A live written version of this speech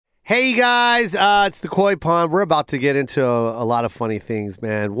Hey guys, it's the Koi Pond. We're about to get into a lot of funny things,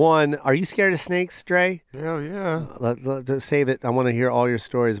 man. One, are you scared of snakes, Dre? Hell yeah. Let's save it. I want to hear all your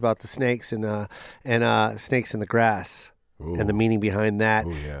stories about the snakes and snakes in the grass. Ooh. And the meaning behind that.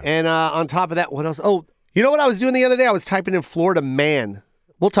 Ooh, yeah. And on top of that, what else? Oh, you know what I was doing the other day? I was typing in Florida man.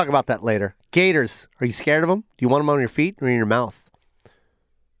 We'll talk about that later. Gators. Are you scared of them? Do you want them on your feet or in your mouth?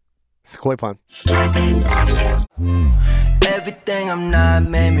 It's the Koi Pond. Everything I'm not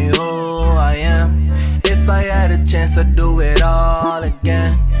made me who I am. If I had a chance, I'd do it all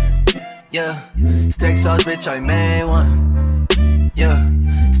again. Yeah, steak sauce, bitch, I made one.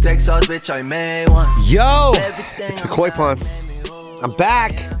 Yeah, steak sauce, bitch, I made one. Yo, it's the Koi Pond. I'm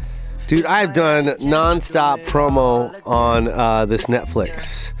back. Dude, I've done nonstop promo on this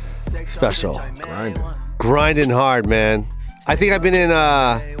Netflix special. Grinding hard, man. I think I've been in,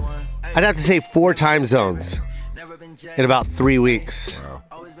 I'd have to say 4 time zones in about 3 weeks. Wow.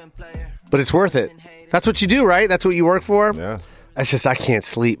 But it's worth it. That's what you do, right? That's what you work for? Yeah. It's just, I can't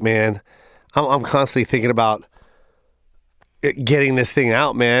sleep, man. I'm constantly thinking about getting this thing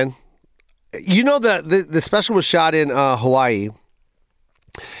out, man. You know, the special was shot in Hawaii.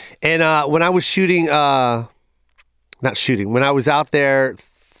 And when I was shooting, when I was out there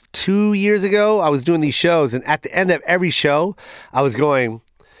 2 years ago, I was doing these shows. And at the end of every show, I was going,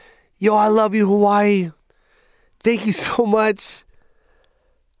 yo, I love you, Hawaii. Thank you so much.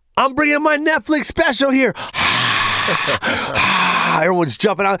 I'm bringing my Netflix special here. Everyone's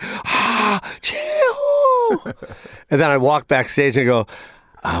jumping out. And then I walk backstage and go,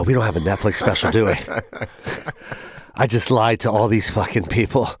 we don't have a Netflix special, do we? I just lied to all these fucking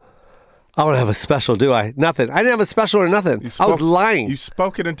people. I don't have a special, do I? Nothing. I didn't have a special or nothing. I was lying. You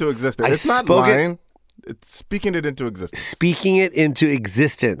spoke it into existence. It's not lying. It's speaking it into existence. Speaking it into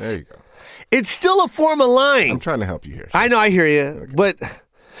existence. There you go. It's still a form of lying. I'm trying to help you here. I know, I hear you, okay.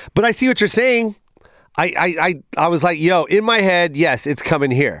 but I see what you're saying. I was like, yo, in my head, yes, it's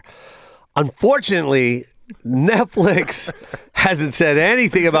coming here. Unfortunately, Netflix hasn't said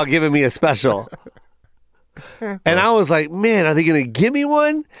anything about giving me a special. And I was like, man, are they going to give me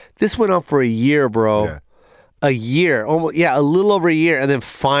one? This went on for a year, bro. Yeah. A year, almost, yeah, a little over a year. And then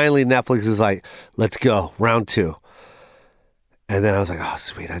finally Netflix was like, let's go, round 2. And then I was like, oh,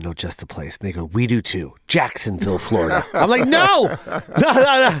 sweet, I know just the place. And they go, we do too. Jacksonville, Florida. I'm like, no.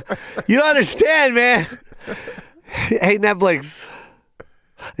 You don't understand, man. Hey, Netflix.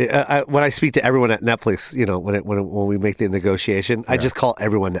 When I speak to everyone at Netflix, you know, when we make the negotiation, I just call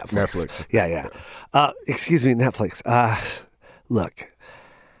everyone Netflix. Yeah. Excuse me, Netflix. Look,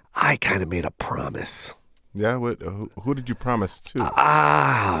 I kind of made a promise. Yeah? Who did you promise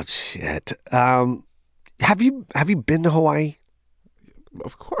to? Shit. Have you been to Hawaii?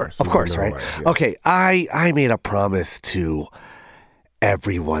 Of course, right? Yeah. Okay, I made a promise to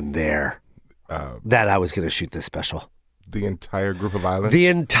everyone there that I was going to shoot this special. The entire group of islands?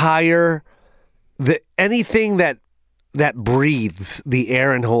 Anything that breathes the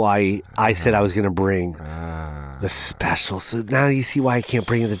air in Hawaii, I said I was going to bring the special. So now you see why I can't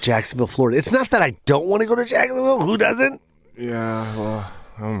bring you to Jacksonville, Florida. It's not that I don't want to go to Jacksonville. Who doesn't? Yeah,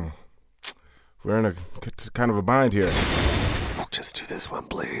 well, we're in a kind of a bind here. Just do this one,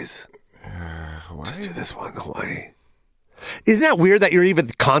 please. Hawaii? Just do this one, Hawaii. Isn't that weird that you're even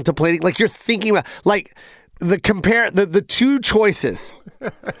contemplating? Like you're thinking about, like the two choices.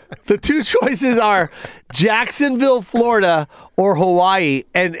 The two choices are Jacksonville, Florida, or Hawaii,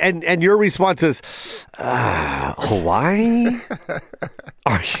 and your response is Hawaii.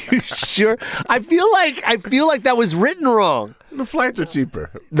 Are you sure? I feel like that was written wrong. The flights are cheaper.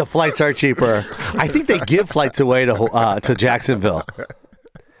 The flights are cheaper. I think they give flights away to Jacksonville.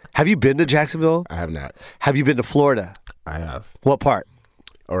 Have you been to Jacksonville? I have not. Have you been to Florida? I have. What part?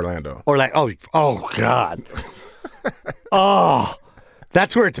 Orlando. Oh God. Oh,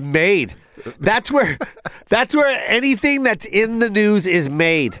 that's where it's made. That's where anything that's in the news is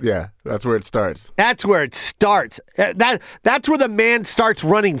made. Yeah, that's where it starts. That's where it starts. That's where the man starts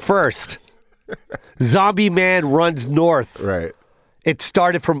running first. Zombie man runs north. Right. It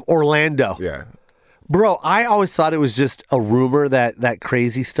started from Orlando. Yeah. Bro, I always thought it was just a rumor that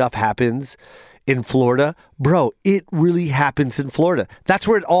crazy stuff happens in Florida. Bro, it really happens in Florida. That's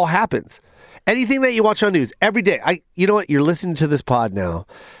where it all happens. Anything that you watch on news every day. You know what? You're listening to this pod now.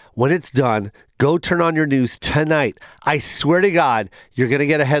 When it's done, go turn on your news tonight. I swear to God, you're going to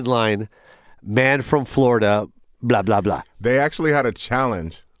get a headline, man from Florida, blah, blah, blah. They actually had a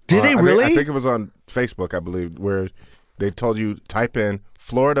challenge. Did they really? I think it was on Facebook, I believe, where they told you type in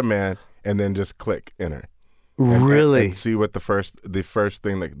Florida man and then just click enter. Really? And see what the first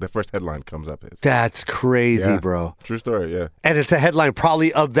headline comes up is. That's crazy, Yeah. bro. True story, yeah. And it's a headline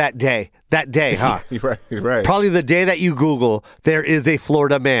probably of that day. That day, huh? You're right. Probably the day that you Google, there is a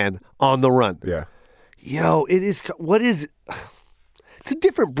Florida man on the run. Yeah. Yo, it's a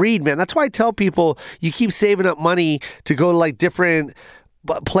different breed, man. That's why I tell people you keep saving up money to go to like different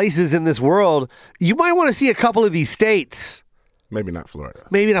places in this world. You might want to see a couple of these states. Maybe not Florida.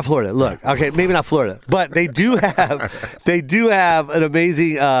 Maybe not Florida. Look, okay, maybe not Florida, but they do have an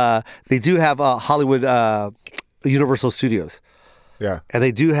amazing. They do have Hollywood Universal Studios. Yeah. And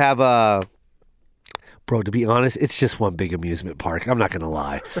they do have bro, to be honest, it's just one big amusement park. I'm not going to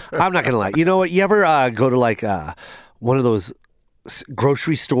lie. You know what? You ever go to like one of those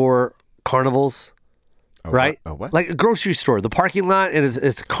grocery store carnivals? Right? What? Like a grocery store. The parking lot, and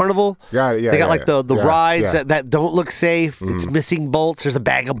it's a carnival. Yeah. They got like the rides yeah. that don't look safe. It's missing bolts. There's a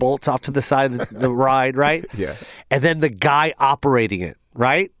bag of bolts off to the side of the ride, right? Yeah. And then the guy operating it,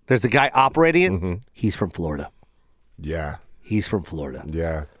 right? There's the guy operating it. Mm-hmm. He's from Florida. Yeah. He's from Florida.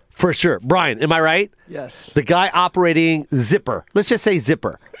 Yeah. For sure. Brian, am I right? Yes. The guy operating Zipper. Let's just say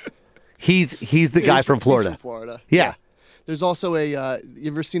Zipper. He's the guy from Florida. He's from Florida. Yeah. There's also a,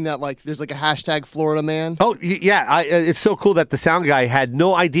 you ever seen that, like, there's like a hashtag Florida man? Oh, yeah. It's so cool that the sound guy had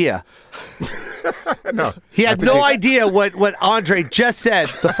no idea. No. He had no idea what Andre just said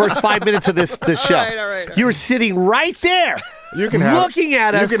the first 5 minutes of this show. All right. You were sitting right there. You can have looking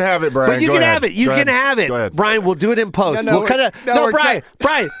at us. You can have it, Brian. But you Go can ahead. have it. You Go can ahead. have it. Go ahead. Brian, we'll do it in post. No, we'll kind of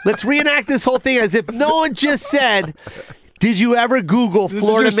Brian, let's reenact this whole thing as if no one just said, did you ever Google This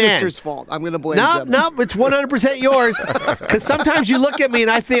Florida is your man? sister's fault. I'm going to blame No, Gemma. no, it's 100% yours. Because sometimes you look at me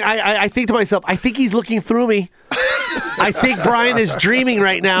and I think to myself, I think he's looking through me. I think Brian is dreaming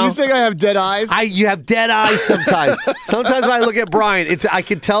right now. You saying I have dead eyes? You have dead eyes sometimes. Sometimes when I look at Brian, I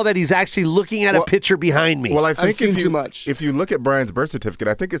can tell that he's actually looking at a picture behind me. Well, I think I've seen too much. If you look at Brian's birth certificate,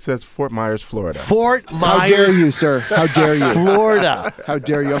 I think it says Fort Myers, Florida. Fort Myers. How dare you, sir? How dare you? Florida. How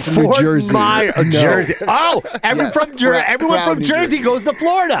dare you? I'm from Fort New Jersey. Myers, No. Jersey. Oh, Yes. everyone Proud from New Jersey Jersey. goes to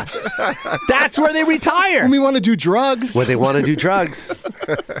Florida. That's where they retire. When we want to do drugs. Where they want to do drugs.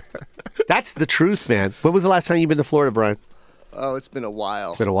 That's the truth, man. When was the last time you've been to Florida, Brian? Oh, it's been a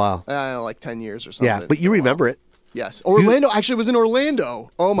while. It's been a while. I don't know, like 10 years or something. Yeah, but you remember it. Yes. Orlando. Actually, it was in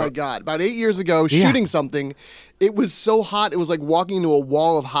Orlando. Oh, my God. About 8 years ago, shooting something. It was so hot. It was like walking into a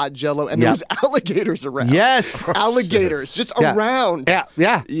wall of hot Jell-O, and there was alligators around. Yes. Alligators just around.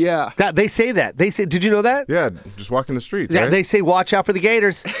 Yeah. Yeah. They say that. They say, did you know that? Yeah, just walking the streets, Yeah, right? they say watch out for the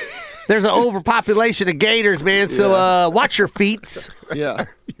gators. There's an overpopulation of gators, man. So watch your feet. Yeah.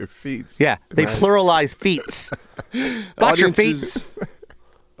 Your feet. Yeah, they pluralize feet. Watch your feet.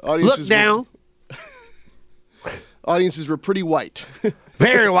 Look down. Audiences were pretty white.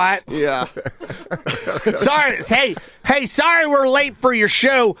 Very white. Yeah. Sorry. Hey, sorry we're late for your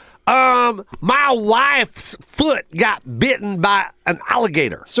show. My wife's foot got bitten by an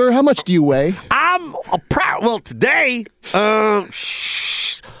alligator. Sir, how much do you weigh? I'm proud. Well, today, a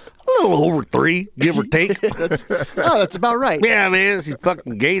little over 3, give or take. That's about right. Yeah, man, it's these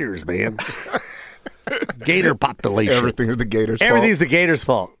fucking gators, man. Gator population. Everything's the Gators' fault. Everything's the gator's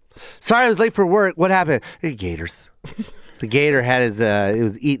fault. Sorry, I was late for work. What happened? Gators. The gator had his. It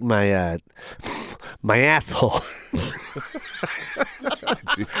was eating my asshole.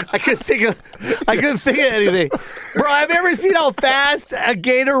 I couldn't think of anything. Bro, have you ever seen how fast a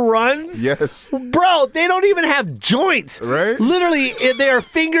gator runs? Yes. Bro, they don't even have joints. Right? Literally, there are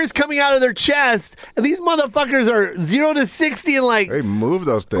fingers coming out of their chest, and these motherfuckers are 0 to 60 in like They move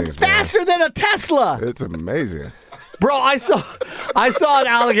those things, faster than a Tesla. man. It's amazing. Bro, I saw an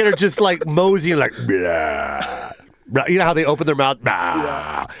alligator just like moseying like blah. You know how they open their mouth? Blah.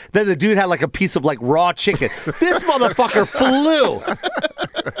 Yeah. Then the dude had like a piece of like raw chicken. This motherfucker flew.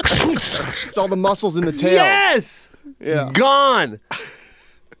 It's all the muscles in the tails. Yes. Yeah. Gone.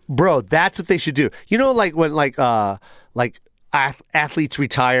 Bro, that's what they should do. You know, like when athletes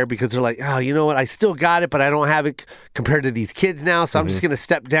retire because they're like, oh, you know what? I still got it, but I don't have it compared to these kids now, so I'm just going to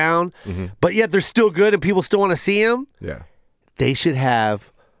step down. Mm-hmm. But yet they're still good and people still want to see them. Yeah. They should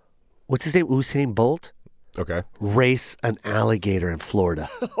have, what's his name? Usain Bolt? Okay. Race an alligator in Florida.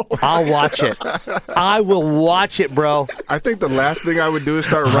 I'll watch it. I will watch it, bro. I think the last thing I would do is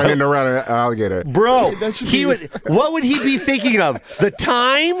start running around an alligator. Bro, what would he be thinking of? The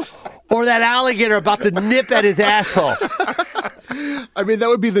time or that alligator about to nip at his asshole? I mean, that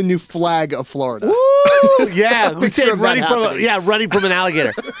would be the new flag of Florida. Woo! Yeah, we Picture said of that running from an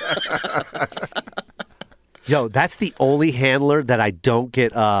alligator. Yo, that's the only handler that I don't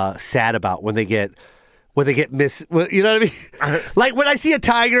get sad about when they get when they get you know what I mean? Like when I see a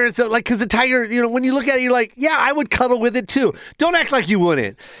tiger and so like, cause the tiger, you know, when you look at it, you're like, yeah, I would cuddle with it too. Don't act like you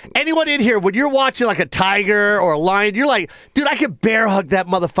wouldn't. Anyone in here, when you're watching like a tiger or a lion, you're like, dude, I could bear hug that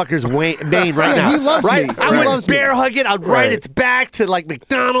motherfucker's mane right now. He loves right? me. I He would loves bear me. hug it. I'd ride its back to like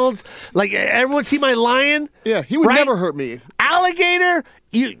McDonald's. Like everyone see my lion? Yeah, he would right? never hurt me. Alligator,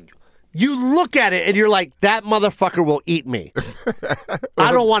 you look at it and you're like, that motherfucker will eat me.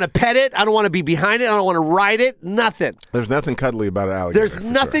 I don't want to pet it. I don't want to be behind it. I don't want to ride it. Nothing. There's nothing cuddly about an alligator. There's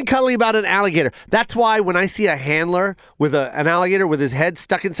nothing cuddly about an alligator. That's why when I see a handler with an alligator with his head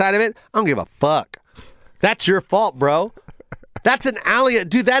stuck inside of it, I don't give a fuck. That's your fault, bro. That's an alligator.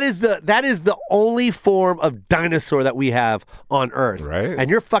 Dude, that is the only form of dinosaur that we have on Earth. Right. And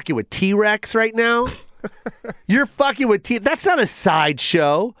you're fucking with T-Rex right now? You're fucking with That's not a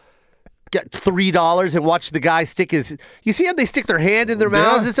sideshow. Get $3 and watch the guy stick his. You see how they stick their hand in their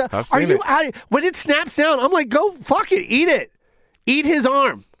mouths and stuff? I've seen it. When it snaps down, I'm like, go fuck it, eat it, eat his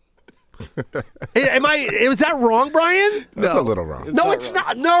arm. Was that wrong, Brian? That's a little wrong. No, it's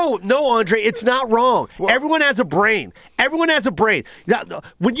not. No, Andre, it's not wrong. Everyone has a brain. Everyone has a brain. Now,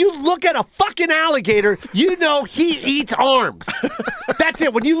 when you look at a fucking alligator, you know he eats arms. That's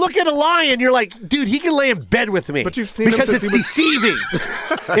it. When you look at a lion, you're like, dude, he can lay in bed with me. But you've seen him because since it's he was-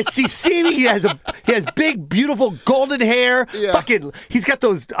 deceiving. It's deceiving. He has big, beautiful golden hair. Yeah. Fucking, he's got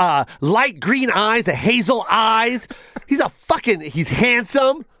those light green eyes, the hazel eyes. He's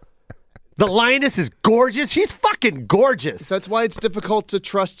handsome. The lioness is gorgeous. She's fucking gorgeous. That's why it's difficult to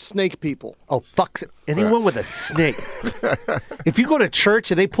trust snake people. Oh, fuck anyone with a snake. If you go to church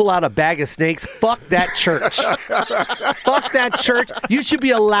and they pull out a bag of snakes, fuck that church. Fuck that church. You should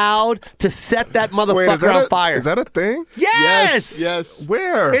be allowed to set that motherfucker on fire. Is that a thing? Yes. Yes.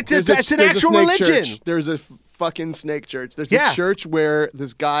 Where? It's an There's a actual snake religion. church. There's a fucking snake church. There's Yeah. a church where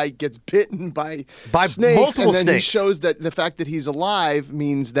this guy gets bitten by snakes, multiple and then he snakes. shows that the fact that he's alive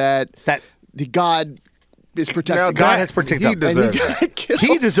means that the God is protecting Now, him. God has protected he him. deserves And he that. got killed.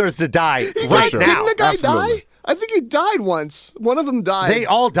 He deserves to die right sure. now. Didn't the guy Absolutely. die? I think he died once. One of them died. They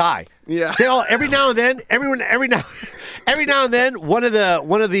all die. Yeah. They all every now and then. Every now and then, one of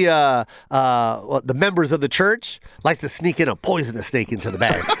the members of the church likes to sneak in a poisonous snake into the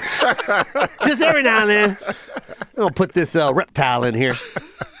bag. Just every now and then, I'm gonna put this reptile in here.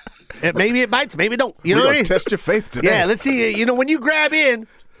 Maybe it bites, maybe it don't. You know We're what I gonna mean? test your faith today. Yeah, let's see. You know, when you grab in,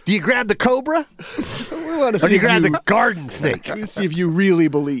 do you grab the cobra We want to or do see you if grab you, the garden snake? let's see if you really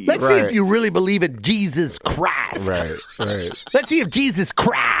believe. Let's see if Right. you really believe in Jesus Christ. Right. Let's see if Jesus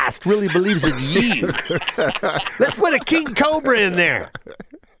Christ really believes in you. Let's put a king cobra in there.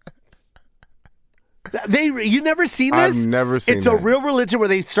 You never seen this? I've never seen It's a that. real religion where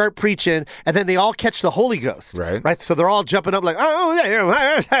they start preaching and then they all catch the Holy Ghost. Right. So they're all jumping up like,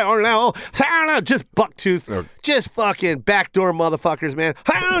 just bucktooth, Okay. just fucking backdoor motherfuckers, man.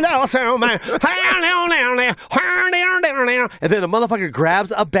 And then the motherfucker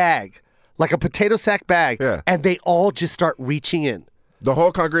grabs a bag, like a potato sack bag, Yeah. and they all just start reaching in. The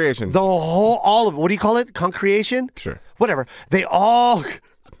whole congregation. All of it. What do you call it? Concreation? Sure. Whatever. They all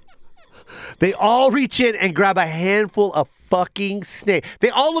reach in and grab a handful of fucking snake. They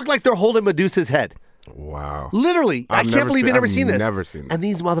all look like they're holding Medusa's head. Wow. Literally. I can't believe you've never seen this. Never seen that. And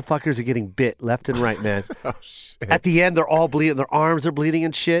these motherfuckers are getting bit left and right, man. Oh shit. At the end, they're all bleeding. Their arms are bleeding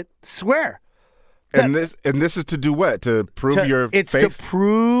and shit. Swear. And this is to do what? To prove your It's faith? to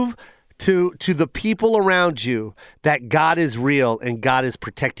prove to the people around you that God is real and God is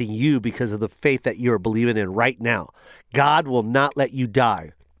protecting you because of the faith that you're believing in right now. God will not let you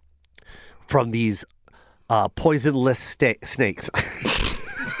die from these poisonless snakes.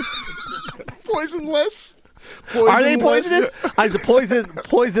 Poisonless? Are they poisonous? I was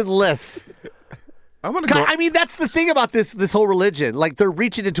poisonless. I'm gonna go. I mean, that's the thing about this whole religion. Like, they're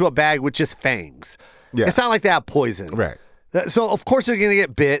reaching into a bag with just fangs. Yeah. It's not like they have poison. Right. So, of course, they're going to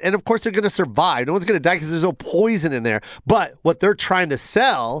get bit, and of course, they're going to survive. No one's going to die because there's no poison in there. But what they're trying to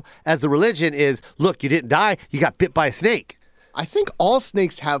sell as the religion is, look, you didn't die. You got bit by a snake. I think all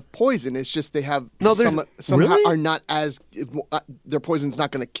snakes have poison. It's just they have No, there's- some really? are not as their poison's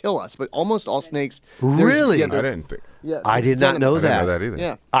not going to kill us. But almost all snakes. Really? Yeah, I didn't think. yeah, I did not know I didn't know that. that either.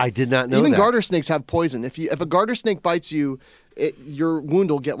 Yeah. I did not know Even that. garter snakes have poison. If a garter snake bites you, your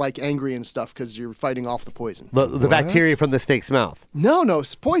wound will get like angry and stuff because you're fighting off the poison. The bacteria from the snake's mouth. No,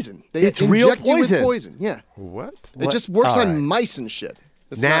 it's poison. They It's inject real you with poison. poison. Yeah, What? it just works All on right. mice and shit.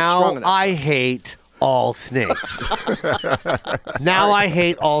 It's not Now strong enough. I hate all snakes. Now I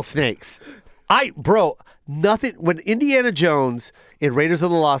hate all snakes. Nothing. When Indiana Jones in Raiders of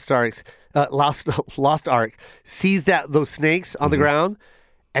the Lost Ark sees those snakes on the ground,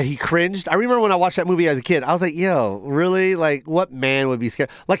 And he cringed. I remember when I watched that movie as a kid, I was like, yo, really? Like, what man would be scared?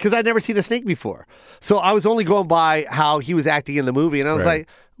 Like, because I'd never seen a snake before. So I was only going by how he was acting in the movie. And I was like,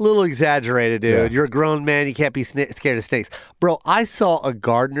 a little exaggerated, dude. Yeah. You're a grown man. You can't be scared of snakes. Bro, I saw a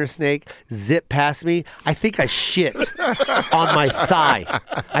gardener snake zip past me. I think I shit on my thigh.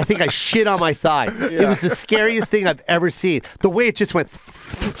 It was the scariest thing I've ever seen. The way it just went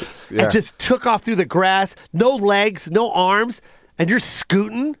and just took off through the grass. No legs, no arms. And you're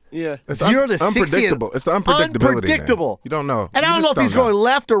scooting? Yeah. It's 0 to 60. Unpredictable. It's the unpredictability. Unpredictable. Man. You don't know. And I don't know if he's going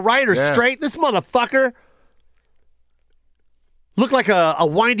left or right or straight. This motherfucker looked like a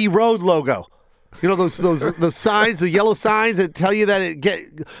windy road logo. You know those signs, the yellow signs that tell you that it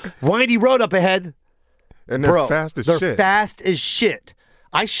get windy road up ahead. And they're fast as shit. They're fast as shit.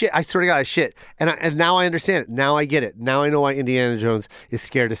 I swear to God, I shit. And now I understand it. Now I get it. Now I know why Indiana Jones is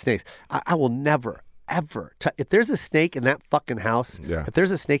scared of snakes. I will never, ever. If there's a snake in that fucking house, if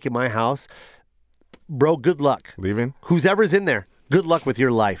there's a snake in my house, bro, good luck. Leaving? Who's ever's in there, good luck with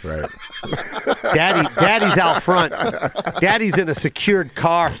your life. Right. Daddy's out front. Daddy's in a secured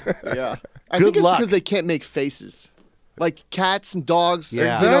car. Yeah. I think it's because they can't make faces. Like cats and dogs,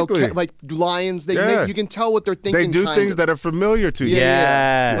 exactly. Like lions, you can tell what they're thinking. They do things that are familiar to you.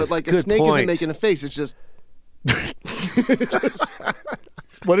 Yeah. But like a snake isn't making a face. It's just.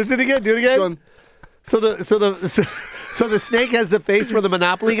 What is it again? Do it again. So the snake has the face for the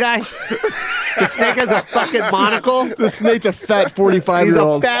Monopoly guy? The snake has a fucking monocle? The snake's a fat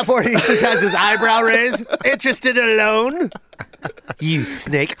 45-year-old. He's a fat 40. He just has his eyebrow raised. Interested in a loan? You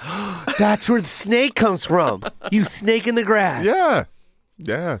snake. That's where the snake comes from. You snake in the grass. Yeah.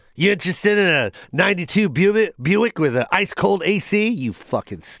 Yeah. You interested in a 92 Buick with an ice cold AC? You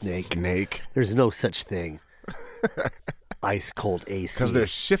fucking snake. Snake. There's no such thing. Ice cold AC. Because they're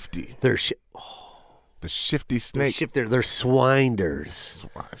shifty. The shifty snake. They're swinders.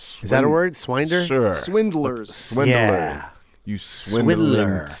 Is that a word? Swinder? Sure. Swindlers. Swindler. Yeah. You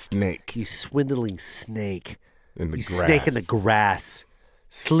swindling snake. You swindling snake. In the grass. Snake in the grass.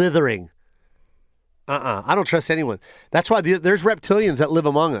 Slithering. I don't trust anyone. That's why there's reptilians that live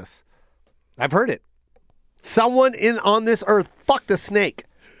among us. I've heard it. Someone on this earth fucked a snake.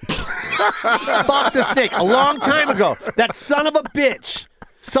 Fucked a snake a long time ago. That son of a bitch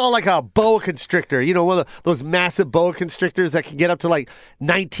saw like a boa constrictor. You know, one of those massive boa constrictors that can get up to like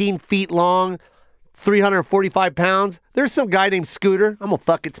 19 feet long, 345 pounds. There's some guy named Scooter. I'm going to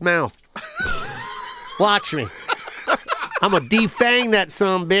fuck its mouth. Watch me. I'm going to defang that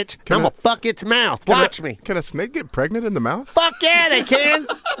son of a bitch. I'm going to fuck its mouth. Watch me. Can a snake get pregnant in the mouth? Fuck yeah, they can.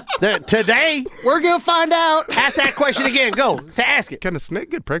 Today. We're going to find out. Ask that question again. Go. Ask it. Can a snake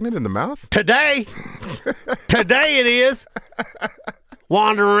get pregnant in the mouth? Today. Today it is.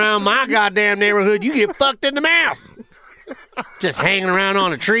 Wandering around my goddamn neighborhood, you get fucked in the mouth. Just hanging around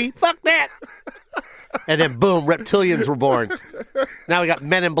on a tree. Fuck that. And then boom, reptilians were born. Now we got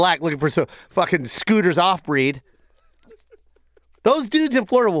Men in Black looking for some fucking Scooters off-breed. Those dudes in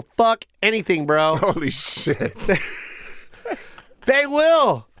Florida will fuck anything, bro. Holy shit. They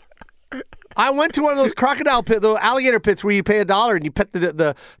will. I went to one of those crocodile pits, the alligator pits where you pay $1 and you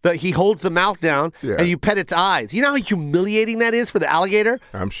pet he holds the mouth down and you pet its eyes. You know how humiliating that is for the alligator?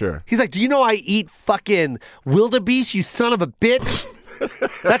 I'm sure. He's like, do you know I eat fucking wildebeest, you son of a bitch?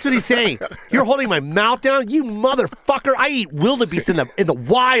 That's what he's saying. You're holding my mouth down? You motherfucker. I eat wildebeest in the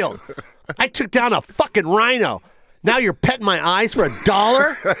wild. I took down a fucking rhino. Now you're petting my eyes for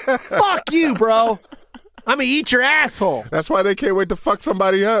 $1? Fuck you, bro. I'm gonna eat your asshole. That's why they can't wait to fuck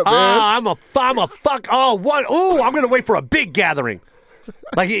somebody up, man. I'm a fuck. Oh, what? Oh, I'm gonna wait for a big gathering.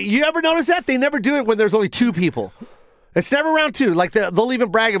 Like, you ever notice that? They never do it when there's only 2 people. It's never around 2. Like, they'll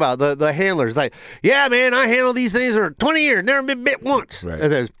even brag about the handlers. Like, yeah, man, I handle these things for 20 years. Never been bit once. Right. And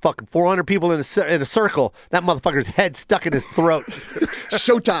there's fucking 400 people in a circle. That motherfucker's head stuck in his throat.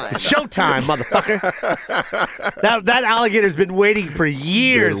 Showtime. Showtime, motherfucker. That alligator's been waiting for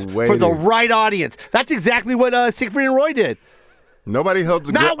years for the right audience. That's exactly what Siegfried and Roy did. Nobody held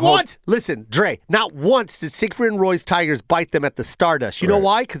the Not once. Listen, Dre, not once did Siegfried and Roy's tigers bite them at the Stardust. You know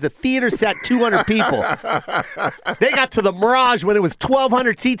why? Because the theater sat 200 people. They got to the Mirage when it was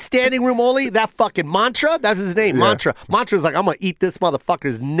 1,200 seats, standing room only. That fucking Mantra, that's his name, Mantra. Mantra's like, I'm going to eat this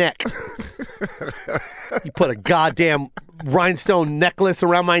motherfucker's neck. You put a goddamn rhinestone necklace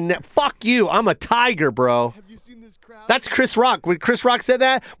around my neck. Fuck you. I'm a tiger, bro. Have you seen this crowd? That's Chris Rock. When Chris Rock said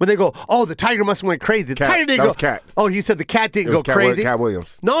that, when they go, oh, the tiger must have went crazy. The tiger didn't go. Cat. Oh, he said the cat didn't go crazy. Cat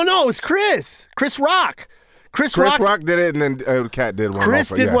Williams. No, it was Chris. Chris Rock. Chris Rock did it, and then Cat did one. Chris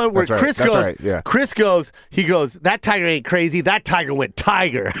did one where Chris goes. Right, yeah. Chris goes. He goes. That tiger ain't crazy. That tiger went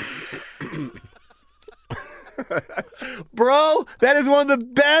tiger. Bro, that is one of the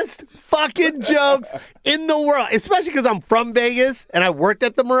best fucking jokes in the world, especially because I'm from Vegas and I worked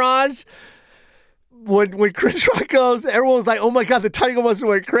at the Mirage. When Chris Rock goes, everyone was like, "Oh my God, the tiger must have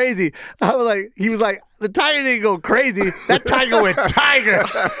went crazy." I was like, he was like, "The tiger didn't go crazy. That tiger went tiger."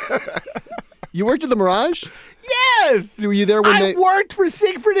 You worked at the Mirage? Yes. Were you there when I worked for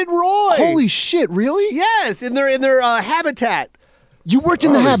Siegfried and Roy. Holy shit! Really? Yes, in their habitat. You worked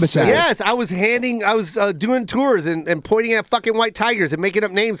in the habitat? Yes, I was doing tours and pointing at fucking white tigers and making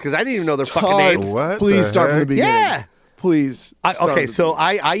up names because I didn't even know their fucking names. What? Please start from the beginning. Yeah. Please.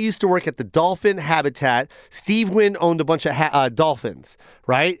 I used to work at the dolphin habitat. Steve Wynn owned a bunch of dolphins,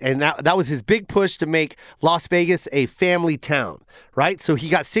 right? And that was his big push to make Las Vegas a family town, right? So he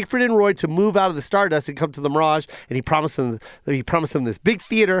got Siegfried and Roy to move out of the Stardust and come to the Mirage, and he promised them this big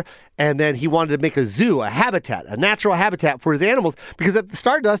theater, and then he wanted to make a zoo, a habitat, a natural habitat for his animals, because at the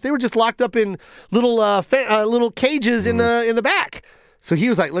Stardust they were just locked up in little cages in the back. So he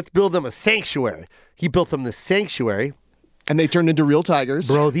was like, let's build them a sanctuary. He built them this sanctuary. And they turned into real tigers.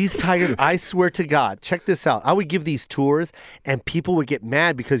 Bro, these tigers, I swear to God, check this out. I would give these tours and people would get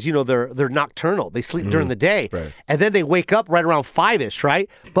mad because, they're nocturnal. They sleep during the day. Right. And then they wake up right around 5-ish, right?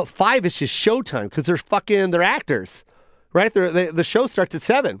 But 5-ish is showtime because they're actors, right? The show starts at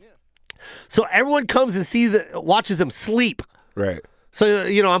 7. So everyone comes and watches them sleep. Right. So,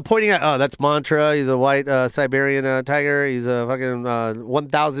 I'm pointing at, that's Mantra. He's a white Siberian tiger. He's a fucking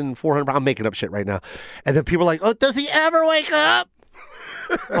 1,400. I'm making up shit right now. And then people are like, oh, does he ever wake up?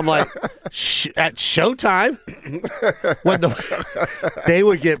 I'm like, at showtime, they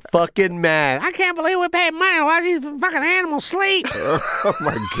would get fucking mad. I can't believe we paid money to watch these fucking animals sleep. Oh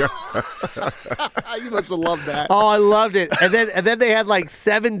my God. You must have loved that. Oh, I loved it. And then they had like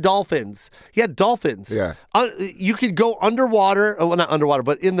 7 dolphins. He had dolphins. Yeah. You could go underwater, well, not underwater,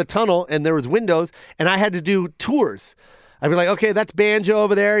 but in the tunnel, and there was windows, and I had to do tours. I'd be like, okay, that's Banjo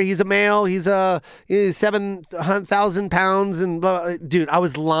over there. He's a male. He's 7,000 pounds. And blah. Dude, I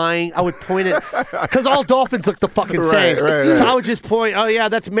was lying. I would point it because all dolphins look the fucking same. Right. So I would just point. Oh yeah,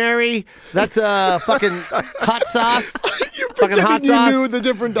 that's Mary. That's fucking hot sauce. You pretended you knew the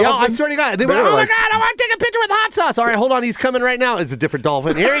different dolphins. Yeah, I swear to God. They were like, oh my God, I want to take a picture with hot sauce. All right, hold on. He's coming right now. It's a different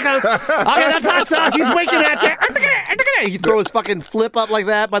dolphin. Here he comes. Okay, that's hot sauce. He's winking at you. He throws his fucking flip up like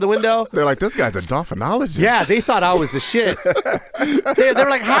that by the window. They're like, this guy's a dolphinologist. Yeah, they thought I was the shit. They're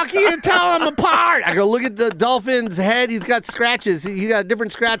like, how can you tell them apart? I go, look at the dolphin's head. He's got scratches. He's got a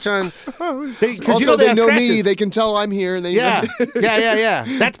different scratch on. Also, they know me. They can tell I'm here. And yeah.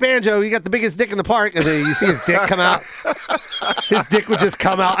 That's Banjo. He got the biggest dick in the park. And then you see his dick come out. His dick would just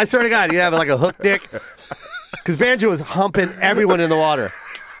come out. I swear to God, you have like a hook dick. Because Banjo was humping everyone in the water.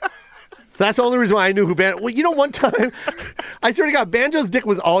 So that's the only reason why I knew who Banjo. Well, one time, I swear to God, Banjo's dick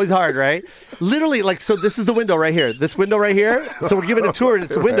was always hard, right? Literally, so this is the window right here. This window right here. So we're giving a tour, and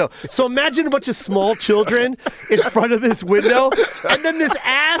it's a window. So imagine a bunch of small children in front of this window, and then this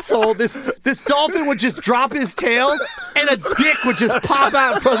asshole, this dolphin would just drop his tail, and a dick would just pop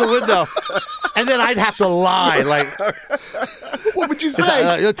out in front of the window. And then I'd have to lie, like, what would you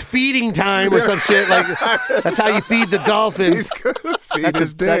say? It's feeding time or some shit. Like, that's how you feed the dolphins. He's gonna feed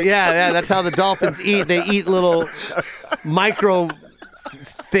his dick. Yeah, that's how the dolphins eat. They eat little micro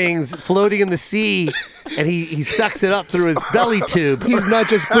things floating in the sea, and he sucks it up through his belly tube. He's not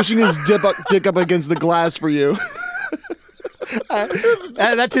just pushing his dick up against the glass for you.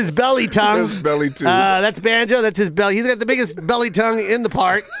 That's his belly tongue. His belly tube. That's Banjo. That's his belly. He's got the biggest belly tongue in the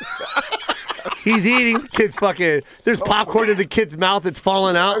park. He's eating. The kid's fucking. There's popcorn in the kid's mouth. It's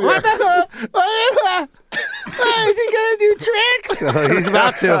falling out. What the? Is he gonna do tricks? Oh, he's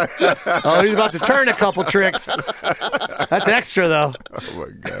about to. Oh, he's about to turn a couple tricks. That's extra though. Oh my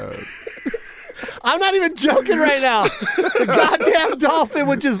God. I'm not even joking right now. The goddamn dolphin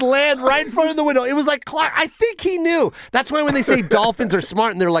would just land right in front of the window. It was like Clark. I think he knew. That's why when they say dolphins are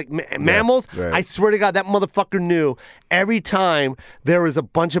smart and they're like mammals, right. I swear to God, that motherfucker knew. Every time there was a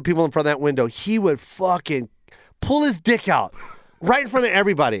bunch of people in front of that window, he would fucking pull his dick out right in front of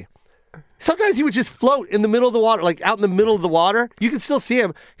everybody. Sometimes he would just float in the middle of the water, like out in the middle of the water. You could still see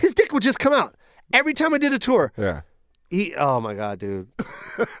him. His dick would just come out. Every time I did a tour. Yeah. Oh my God, dude.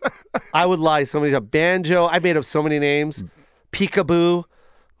 I would lie so many times. Banjo, I made up so many names. Peekaboo.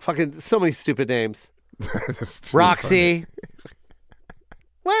 Fucking so many stupid names. Roxy.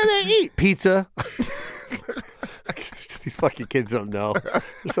 What do they eat? Pizza. These fucking kids don't know.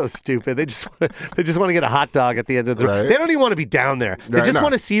 They're so stupid. They just want to get a hot dog at the end of the right. They don't even want to be down there. They just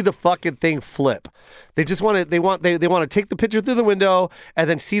want to see the fucking thing flip. They just want to. They want to take the picture through the window and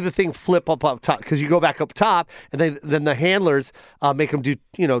then see the thing flip up top because you go back up top and then the handlers make them do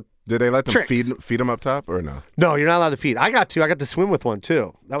Did they let them tricks. feed them up top or no? No, you're not allowed to feed. I got to swim with one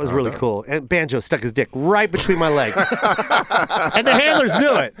too. That was really cool. And Banjo stuck his dick right between my legs. And the handlers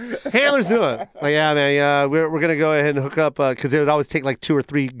knew it. Like, yeah, man, we're gonna go ahead and hook up because they would always take like 2 or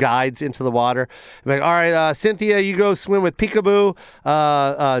 3 guides into the water. I'm like, all right, Cynthia, you go swim with Peekaboo.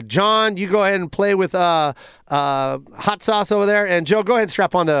 John, you go ahead and play with hot sauce over there, and Joe, go ahead and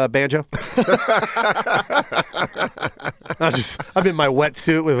strap on to Banjo. I'm in my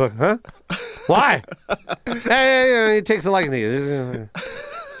wetsuit with huh? Why? Hey, he takes a liking to you.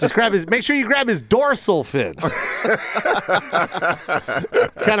 Just make sure you grab his dorsal fin. It's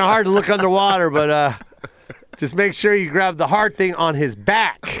kind of hard to look underwater, but just make sure you grab the hard thing on his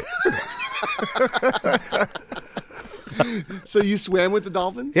back. So you swam with the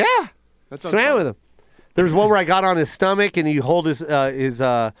dolphins? Yeah. That sounds swam fun. with him. There was one where I got on his stomach and you hold his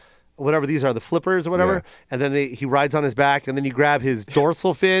whatever these are, the flippers or whatever, and then he rides on his back, and then you grab his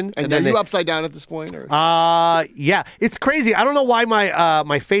dorsal fin. And then are you upside down at this point? Or? Yeah. It's crazy. I don't know why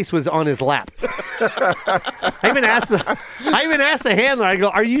my face was on his lap. I even asked the handler, I go,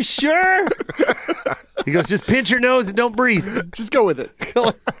 are you sure? He goes, just pinch your nose and don't breathe. Just go with it.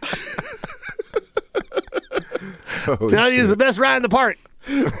 Tell you, it's the best ride in the park.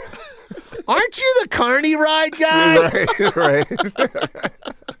 Aren't you the Carney ride guy? Right.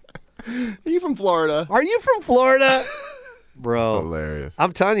 Are you from Florida? Bro. Hilarious.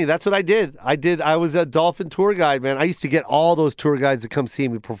 I'm telling you, that's what I did. I was a dolphin tour guide, man. I used to get all those tour guides to come see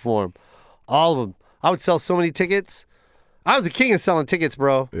me perform. All of them. I would sell so many tickets. I was the king of selling tickets,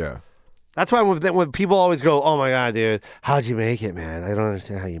 bro. Yeah. That's why when people always go, oh my God, dude, how'd you make it, man? I don't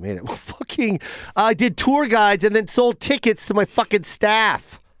understand how you made it. Well, I did tour guides and then sold tickets to my fucking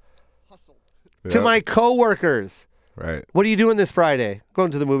staff. To my coworkers. Right. What are you doing this Friday?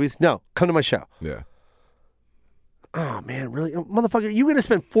 Going to the movies? No. Come to my show. Yeah. Oh, man, really? Motherfucker, you're going to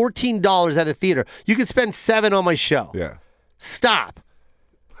spend $14 at a theater. You can spend $7 on my show. Yeah. Stop.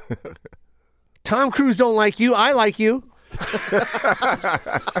 Tom Cruise don't like you. I like you.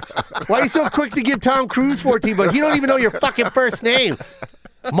 Why are you so quick to give Tom Cruise $14? You don't even know your fucking first name.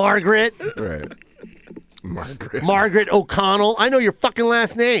 Margaret. Right. Margaret O'Connell. I know your fucking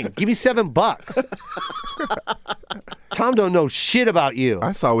last name. Give me $7. Tom don't know shit about you.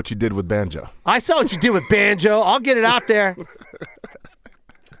 I saw what you did with Banjo. I'll get it out there.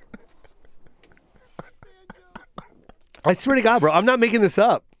 I swear to God, bro, I'm not making this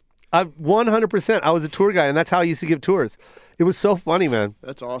up. 100%. I was a tour guy, and that's how I used to give tours. It was so funny, man.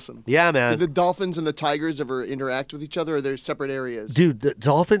 That's awesome. Yeah, man. Did the dolphins and the tigers ever interact with each other, or are they separate areas? Dude, the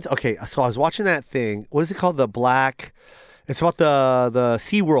dolphins. Okay, so I was watching that thing. What is it called? It's about the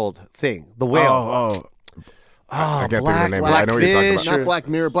SeaWorld thing. The whale. I can't think of the name, but I know what you're talking about. Not Black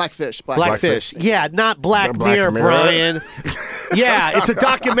Mirror, Blackfish. Blackfish. Yeah, not Black Mirror, Brian. Yeah, it's a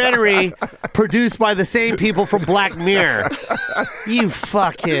documentary produced by the same people from Black Mirror. You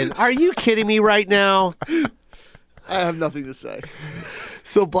fucking... Are you kidding me right now? I have nothing to say.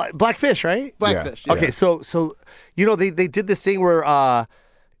 So Blackfish, right? Blackfish. Yeah. Yeah. Okay, so you know they did this thing where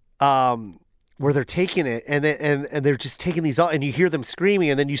they're taking it and they're just taking these out, and you hear them screaming,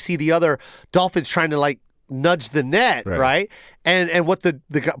 and then you see the other dolphins trying to like nudge the net, right? And what the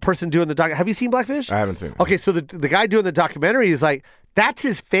person doing the doc. Have you seen Blackfish? I haven't seen it. Okay, so the guy doing the documentary is like, that's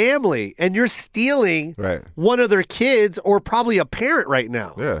his family, and you're stealing one of their kids or probably a parent right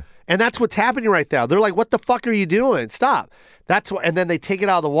now. Yeah. And that's what's happening right now. They're like, what the fuck are you doing? Stop. That's what, and then they take it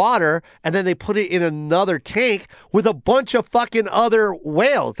out of the water, and then they put it in another tank with a bunch of fucking other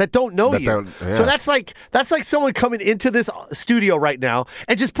whales that don't know you. So that's like someone coming into this studio right now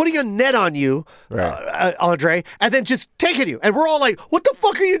and just putting a net on you, Andre, and then just taking you. And we're all like, what the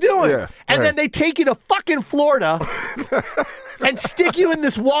fuck are you doing? Yeah, and then they take you to fucking Florida and stick you in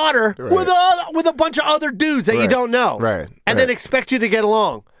this water with a bunch of other dudes that you don't know. And then expect you to get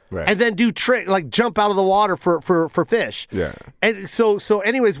along. And then do jump out of the water for fish. Yeah. And so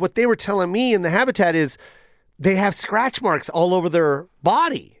anyways, what they were telling me in the habitat is they have scratch marks all over their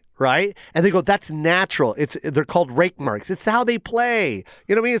body, right? And they go, that's natural. They're called rake marks. It's how they play.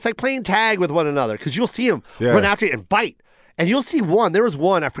 You know what I mean? It's like playing tag with one another, because you'll see them run after you and bite. And you'll see one. There was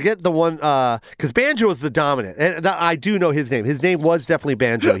one. I forget the one, because Banjo was the dominant. And I do know his name. His name was definitely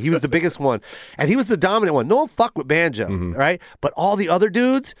Banjo. He was the biggest one. And he was the dominant one. No one fucked with Banjo, right? But all the other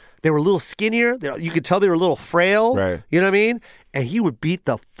dudes, they were a little skinnier. You could tell they were a little frail. Right. You know what I mean? And he would beat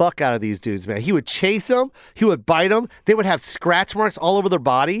the fuck out of these dudes, man. He would chase them. He would bite them. They would have scratch marks all over their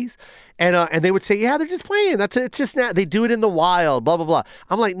bodies. And they would say, yeah, they're just playing. It's just not. They do it in the wild, blah, blah, blah.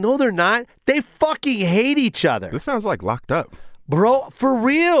 I'm like, no, they're not. They fucking hate each other. This sounds like Locked Up. Bro, for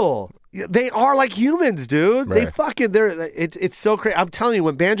real. They are like humans, dude. Right. It's so crazy. I'm telling you,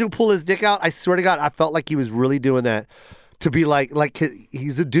 when Banjo pulled his dick out, I swear to God, I felt like he was really doing that to be like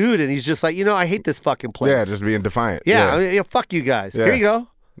he's a dude and he's just like, I hate this fucking place. Yeah, just being defiant. Yeah, I mean, fuck you guys. Yeah. Here you go.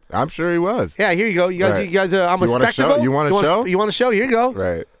 I'm sure he was. Yeah, here you go. Right. You guys, I'm a You want a spectacle. show? You want a show? You want a show? Here you go.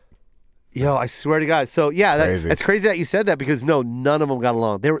 Right. Yo, I swear to God. So yeah, Crazy. it's crazy that you said that because none of them got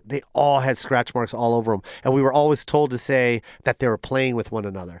along. They all had scratch marks all over them, and we were always told to say that they were playing with one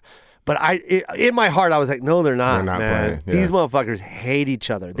another. But in my heart, I was like, no, they're not. They're not man. playing. Yeah. These motherfuckers hate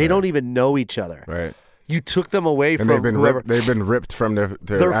each other. They don't even know each other. Right. You took them away And from they've been whoever. they've been ripped from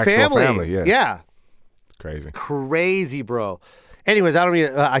their actual family. Yeah. Yeah. Crazy. Crazy, bro. Anyways,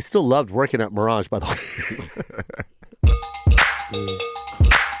 I still loved working at Mirage, by the way.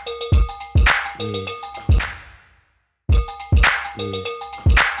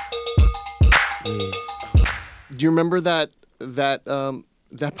 Do you remember that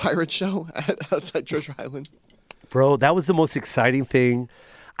pirate show outside Treasure Island? Bro, that was the most exciting thing.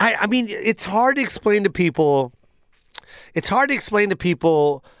 I mean, it's hard to explain to people. It's hard to explain to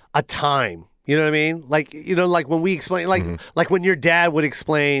people a time. You know what I mean? Like, like when we explain, like when your dad would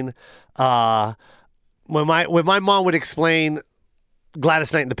explain, when my mom would explain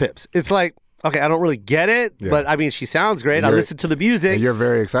Gladys Knight and the Pips. It's like, okay, I don't really get it, but I mean, she sounds great. I listen to the music. And you're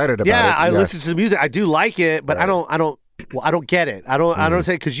very excited about it. Yeah, I listen to the music. I do like it, but I don't get it. I don't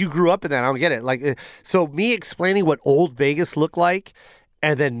say because you grew up in that. I don't get it. Like, so me explaining what old Vegas looked like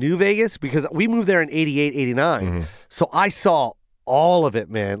and then new Vegas, because we moved there in 88, 89. So I saw all of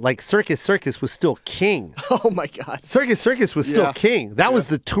it, man. Like Circus Circus was still king. Oh my God. Circus Circus was still king. That was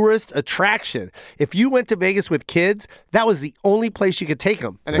the tourist attraction. If you went to Vegas with kids, that was the only place you could take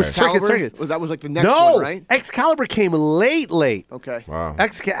them. And was Circus Excalibur? Circus. That was like the next one, right? Excalibur came late. Okay. Wow.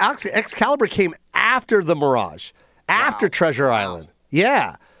 Excalibur came after the Mirage, after Treasure Island.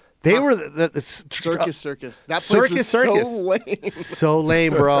 Yeah. They were the Circus Circus. That place Circus was Circus. so lame. So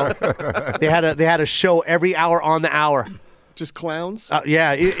lame, bro. They had a show every hour on the hour. Just clowns?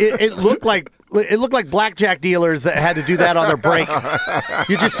 Yeah, it looked like blackjack dealers that had to do that on their break.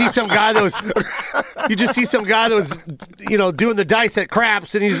 You just see some guy that was doing the dice at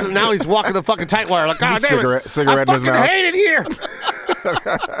craps, and he's walking the fucking tight wire like, God damn it, cigarette I in his fucking mouth. hate it here.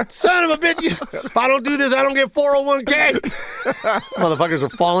 Son of a bitch! If I don't do this, I don't get 401k. Motherfuckers are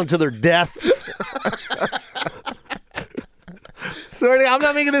falling to their death. Sorry, I'm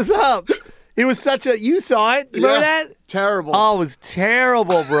not making this up. It was you saw it. You remember that? Terrible. Oh, it was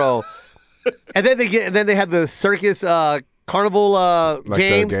terrible, bro. And then they had the circus carnival Like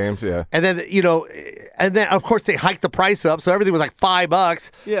games. the games, yeah. And then of course they hiked the price up, so everything was like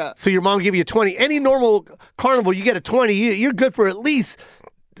 $5. Yeah. So your mom gave you a 20. Any normal carnival, you get a 20. You're good for at least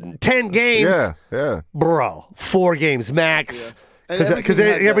 10 games. Yeah. Bro, 4 games max. And Because everything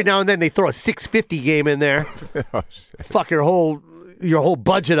had every that. now and then they throw a $650 game in there. Oh, shit. Fuck your whole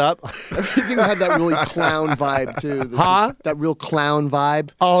budget up. Everything had that really clown vibe, too. That real clown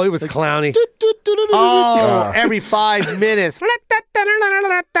vibe. Oh, it was clowny. Oh, every 5 minutes. Really?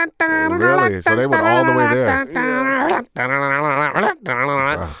 So they went all the way there.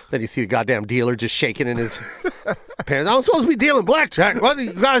 Then you see the goddamn dealer just shaking in his pants. I'm supposed to be dealing blackjack. What are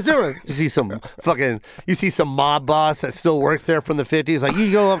you guys doing? You see some mob boss that still works there from the 50s. Like,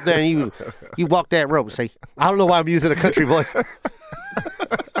 you go up there and you walk that rope and say, I don't know why I'm using a country voice.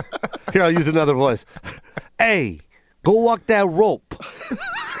 Here, I'll use another voice. Hey, go walk that rope.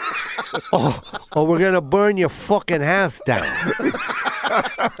 Or we're going to burn your fucking house down.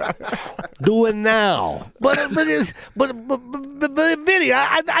 Do it now. But Vinny,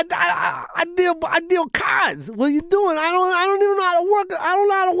 I deal cards. What are you doing? I don't even know how to work. I don't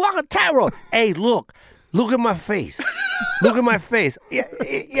know how to walk a tightrope. Hey, look at my face. Look at my face.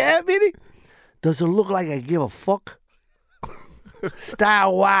 Yeah, Vinny. Does it look like I give a fuck?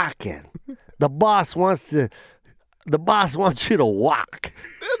 Start walking. The boss wants you to walk.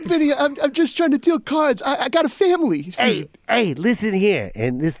 Vinny, I'm just trying to deal cards. I got a family. Hey, listen here,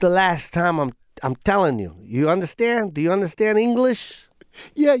 and this is the last time I'm telling you. You understand? Do you understand English?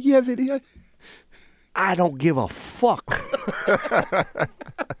 Yeah, Vinny. I don't give a fuck.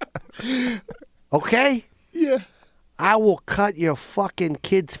 Okay? Yeah. I will cut your fucking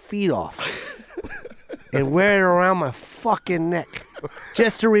kid's feet off and wear it around my fucking neck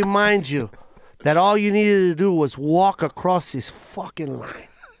just to remind you that all you needed to do was walk across this fucking line.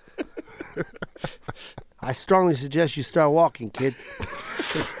 I strongly suggest you start walking, kid.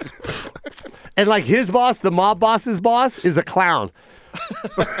 And like his boss, the mob boss's boss, is a clown.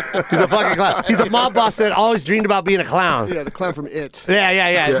 He's a fucking clown. He's a mob boss that always dreamed about being a clown. Yeah, the clown from It.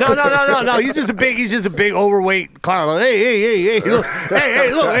 Yeah. No. He's just a big overweight clown. Like, hey, look,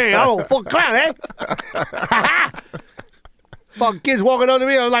 hey, I'm a fucking clown, eh? Fucking kids walking under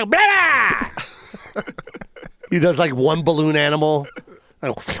me, I'm like, blah! He does like one balloon animal.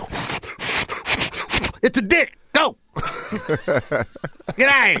 It's a dick. Go. Get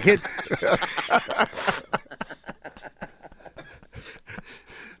out of here, kids.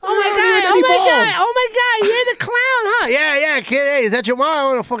 Oh my God, you're the clown, huh? Yeah, kid. Hey, is that your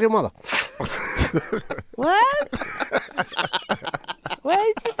mom or a fucking mother? What? What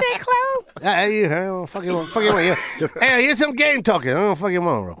did you say, clown? I don't fucking one. Hey, here's some game talking. I don't fucking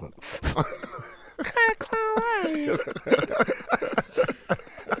mom real quick. What kind of clown are you?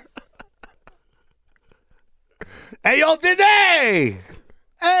 Hey, yo, Vinay!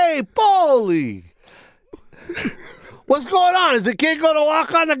 Hey, Paulie! What's going on? Is the kid going to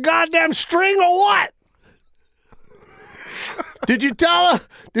walk on the goddamn string or what? Did you tell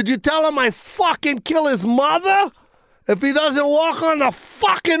him I fucking kill his mother if he doesn't walk on the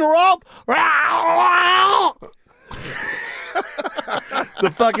fucking rope?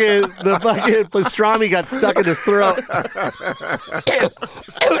 The fucking pastrami got stuck in his throat.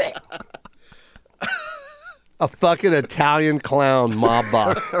 A fucking Italian clown mob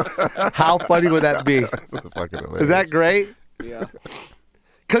boss. How funny would that be? Is that great? Yeah.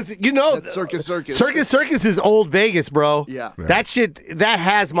 Because, you know... That's Circus Circus. Circus Circus is old Vegas, bro. Yeah. That shit, that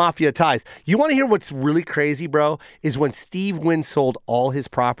has mafia ties. You want to hear what's really crazy, bro? Is when Steve Wynn sold all his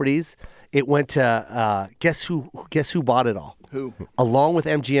properties, it went to, guess who bought it all? Who? Along with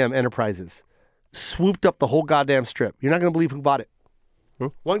MGM Enterprises. Swooped up the whole goddamn strip. You're not going to believe who bought it.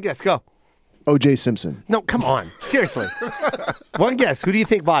 Who? One guess, go. O.J. Simpson. No, come on. Seriously. One guess. Who do you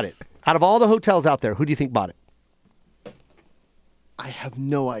think bought it? Out of all the hotels out there, who do you think bought it? I have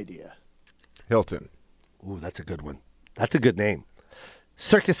no idea. Hilton. Ooh, that's a good one. That's a good name.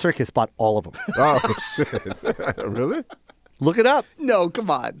 Circus Circus bought all of them. Oh, shit. Really? Look it up. No,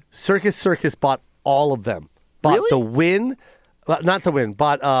 come on. Circus Circus bought all of them. Bought Really? the Wynn, not the Wynn,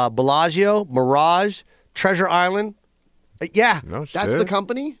 bought Bellagio, Mirage, Treasure Island. Yeah. No shit. That's the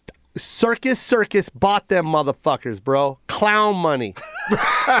company? Circus Circus bought them motherfuckers, bro. Clown money.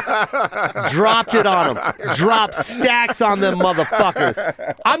 Dropped it on them. Dropped stacks on them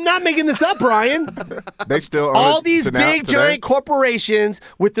motherfuckers. I'm not making this up, Brian. They still own All it these to now- big today? giant corporations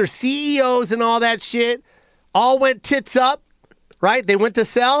with their CEOs and all that shit all went tits up, right? They went to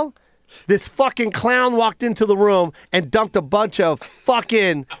sell. This fucking clown walked into the room and dumped a bunch of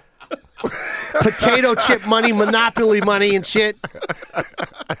fucking potato chip money, Monopoly money and shit.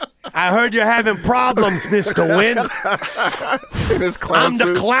 I heard you're having problems, Mr. Wynn. I'm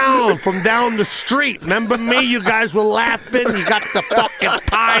the clown from down the street. Remember me? You guys were laughing. You got the fucking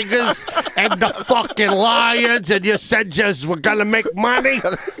tigers and the fucking lions, and you said you were gonna make money.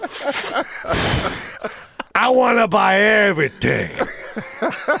 I want to buy everything.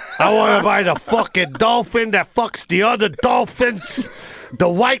 I want to buy the fucking dolphin that fucks the other dolphins, the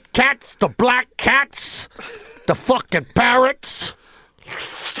white cats, the black cats, the fucking parrots,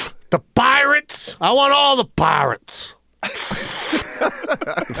 the pirates. I want all the pirates.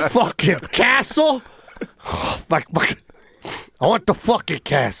 Fucking castle. I want the fucking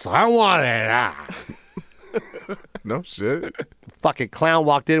castle. I want it. No shit. Fucking clown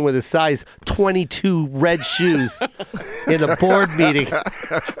walked in with his size 22 red shoes in a board meeting.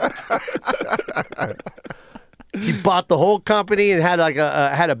 He bought the whole company and had like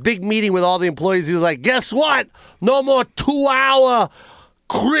had a big meeting with all the employees. He was like, "Guess what? No more 2-hour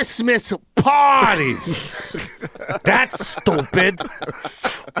Christmas parties." That's stupid.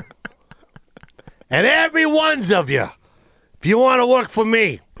 And every one of you, if you want to work for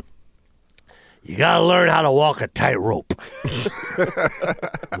me, you gotta learn how to walk a tightrope.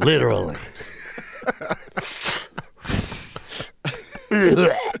 Literally.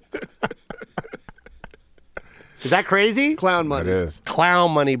 Is that crazy? Clown money. It is.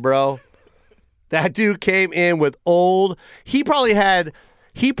 Clown money, bro. That dude came in with old. He probably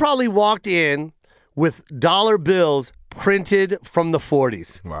walked in with dollar bills printed from the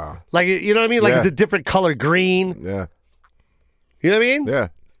 40s. Wow. Like, you know what I mean? Like Yeah. it's a different color green. Yeah. You know what I mean? Yeah.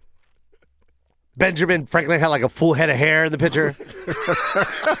 Benjamin Franklin had like a full head of hair in the picture.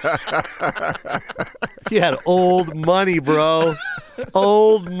 He had old money, bro.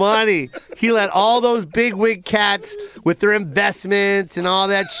 Old money. He let all those big wig cats with their investments and all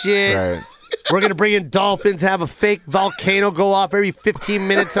that shit. Right. We're going to bring in dolphins, have a fake volcano go off every 15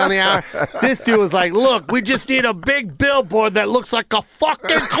 minutes on the hour. This dude was like, look, we just need a big billboard that looks like a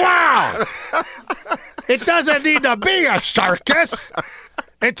fucking clown. It doesn't need to be a circus.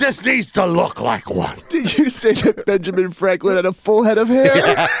 It just needs to look like one. Did you say that Benjamin Franklin had a full head of hair?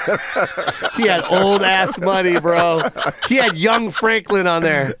 Yeah. He had old ass money, bro. He had young Franklin on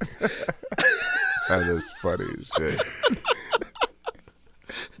there. That is funny as shit.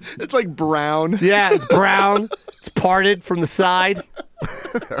 It's like brown. Yeah, it's brown. It's parted from the side.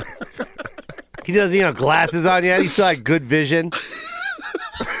 He doesn't even have glasses on yet. He's still had good vision.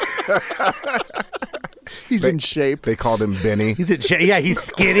 He's in shape. They called him Benny. He's in shape. Yeah, he's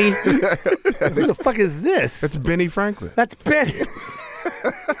skinny. Who the fuck is this? That's Benny Franklin. That's Benny.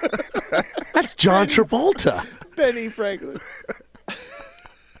 That's John Travolta. Benny Franklin.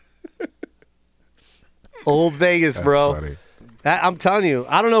 Old Vegas, That's bro. funny. I'm telling you,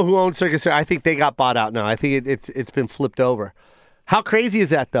 I don't know who owns Circus Circus. I think they got bought out now. I think it's been flipped over. How crazy is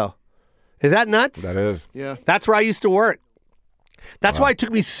that, though? Is that nuts? That is. Yeah. That's where I used to work. That's why it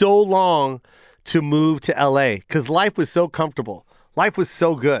took me so long to move to LA, because life was so comfortable. Life was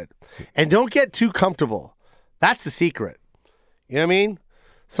so good. And don't get too comfortable. That's the secret. You know what I mean?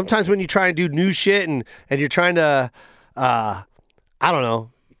 Sometimes when you try and do new shit and you're trying to, I don't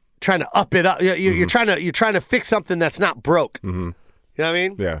know, trying to up it up. You're trying to fix something that's not broke. Mm-hmm. You know what I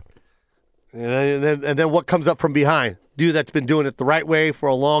mean? Yeah. And then what comes up from behind? Dude that's been doing it the right way for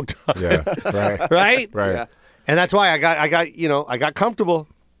a long time. Yeah. Right. Right? Right. Yeah. And that's why I got comfortable.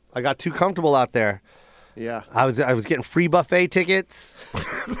 I got too comfortable out there. Yeah. I was getting free buffet tickets.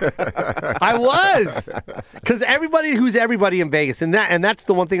 I was, because who's everybody in Vegas, and that's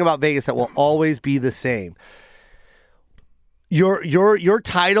the one thing about Vegas that will always be the same. Your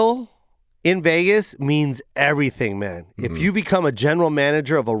title in Vegas means everything, man. If you become a general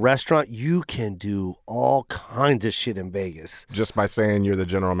manager of a restaurant, you can do all kinds of shit in Vegas Just by saying you're the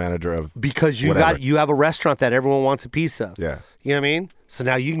general manager of because you whatever. you have a restaurant that everyone wants a piece of. Yeah. You know what I mean? So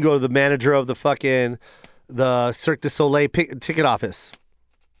now you can go to the manager of the Cirque du Soleil ticket office.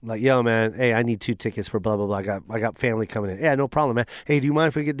 Like, yo, man, hey, I need 2 tickets for blah, blah, blah. I got family coming in. Yeah, no problem, man. Hey, do you mind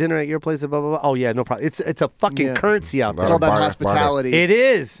if we get dinner at your place? Blah, blah, blah. Oh, yeah, no problem. It's a fucking currency out there. It's all that Barter. hospitality. It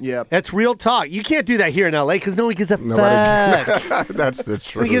is. Yep. That's real talk. You can't do that here in LA because no one gives a Nobody. fuck. That's the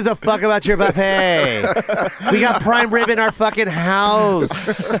truth. Who gives a fuck about your buffet? We got prime rib in our fucking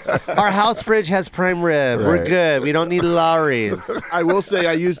house. Our house fridge has prime rib. We're Right. good. We don't need lorries. I will say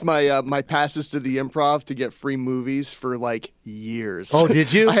I used my my passes to the Improv to get free movies for like years. Oh,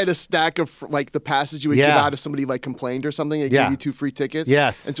 did you? I had a stack of like the passes you would give out if somebody like complained or something. They gave you 2 free tickets.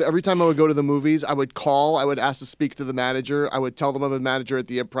 Yes. And so every time I would go to the movies, I would call. I would ask to speak to the manager. I would tell them I'm a manager at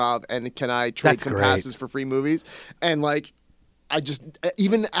the Improv, and can I trade That's some great. passes for free movies? And like, I just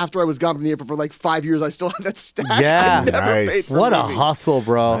even after I was gone from the Improv for like 5 years, I still had that stack. Yeah. I never Nice. paid for What a movies. hustle,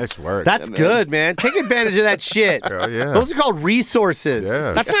 bro. Nice work. That's Yeah, man. good, man. Take advantage of that shit. Hell yeah. Those are called resources.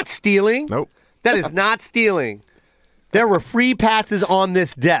 Yeah. That's not stealing. Nope. That is not stealing. There were free passes on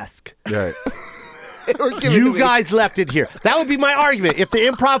this desk. Right. They were giving to You me. guys left it here. That would be my argument. If the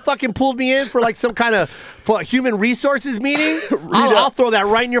Improv fucking pulled me in for like some kind of human resources meeting, I'll throw that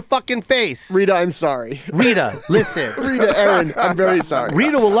right in your fucking face. Rita, I'm sorry. Rita, listen. Rita, Aaron, I'm very sorry.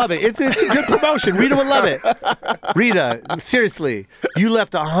 Rita will love it. It's a good promotion. Rita will love it. Rita, seriously, you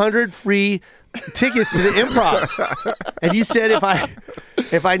left 100 free tickets to the Improv, and you said if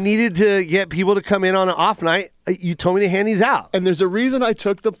I needed to get people to come in on an off night, you told me to hand these out. And there's a reason I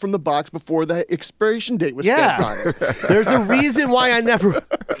took them from the box before the expiration date was stamped on it. There's a reason why I never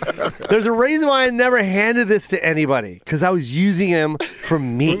handed this to anybody, because I was using them for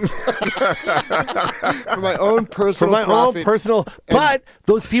me. For my own personal profit. But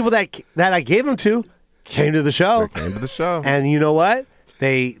those people that I gave them to came to the show. Came to the show. And you know what?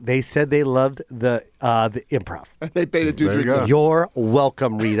 They said they loved the Improv. They paid a There you drink. go. You're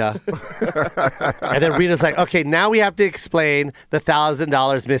welcome, Rita. And then Rita's like, okay, now we have to explain the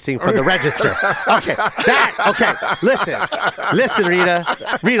 $1,000 missing from the register. Okay, listen,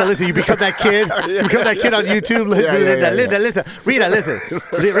 Rita. Rita, listen, you become that kid. You become that kid on YouTube. Listen, Linda, listen. Rita, listen.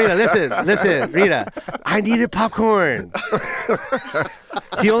 Listen, Rita. I needed popcorn.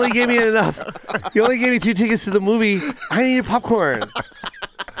 He only gave me 2 tickets to the movie. I needed popcorn.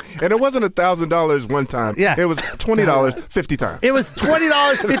 And it wasn't $1,000 one time. Yeah. It was $20 50 times. It was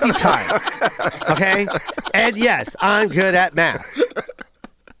 $20 50 times. Okay? And yes, I'm good at math.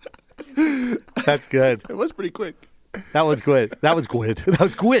 That's good. It was pretty quick. That was good. That was good.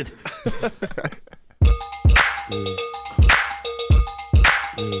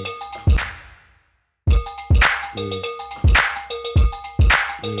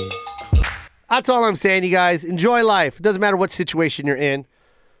 That's all I'm saying, you guys. Enjoy life. It doesn't matter what situation you're in.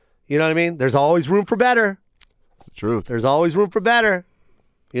 You know what I mean? There's always room for better. It's the truth. There's always room for better.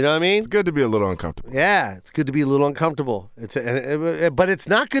 You know what I mean? It's good to be a little uncomfortable. Yeah, it's good to be a little uncomfortable. But it's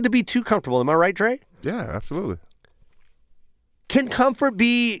not good to be too comfortable. Am I right, Trey? Yeah, absolutely. Can comfort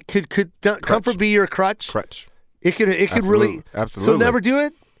be comfort be your crutch? Crutch. It could really Absolutely. So never do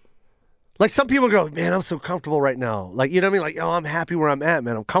it. Like some people go, man, I'm so comfortable right now. Like, you know what I mean? Like, oh, I'm happy where I'm at,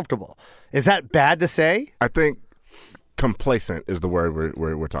 man. I'm comfortable. Is that bad to say? I think complacent is the word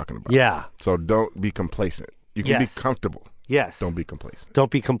we're talking about. Yeah. So don't be complacent. You can Yes. be comfortable. Yes. Don't be complacent.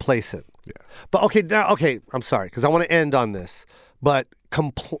 Don't be complacent. Yeah. But okay, I'm sorry, because I want to end on this. But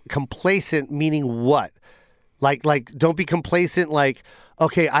complacent meaning what? Like, don't be complacent. Like,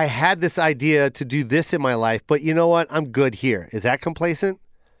 okay, I had this idea to do this in my life, but you know what? I'm good here. Is that complacent?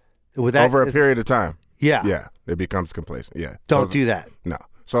 Over a period of time. Yeah. Yeah. It becomes complacent. Yeah. Don't do that. No.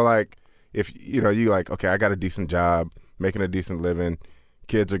 So like, if you like, okay, I got a decent job, making a decent living,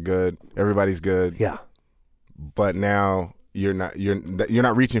 kids are good, everybody's good. Yeah. But now you're not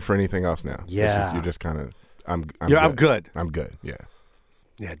reaching for anything else now. Yeah. You're just kind of I'm good. I'm good. Yeah.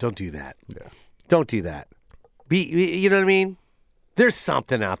 Yeah. Don't do that. Yeah. Don't do that. You know what I mean? There's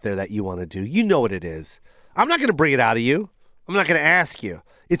something out there that you want to do. You know what it is. I'm not going to bring it out of you. I'm not going to ask you.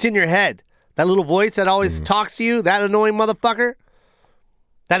 It's in your head. That little voice that always talks to you, that annoying motherfucker,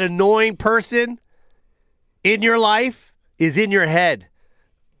 that annoying person in your life is in your head.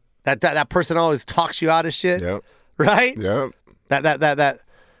 That person always talks you out of shit. Yep. Right? Yep.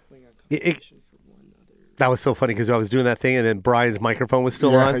 That was so funny because I was doing that thing and then Brian's microphone was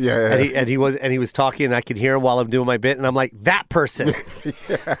still on. Yeah. And he was talking and I could hear him while I'm doing my bit and I'm like, that person.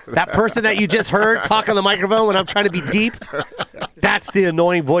 That person that you just heard talk on the microphone when I'm trying to be deep, that's the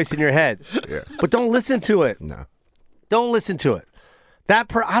annoying voice in your head. Yeah. But don't listen to it. No. Don't listen to it.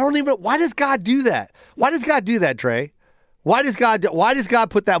 Why does God do that? Why does God do that, Dre? Why does God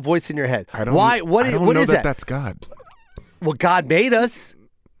put that voice in your head? I don't What know is that? That's God. Well, God made us.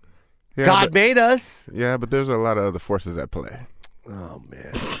 Yeah, God made us. Yeah, but there's a lot of other forces at play. Oh,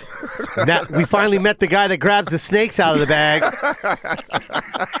 man. Now, we finally met the guy that grabs the snakes out of the bag.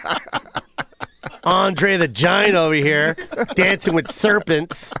 Andre the Giant over here, dancing with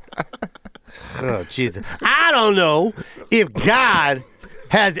serpents. Oh, Jesus. I don't know if God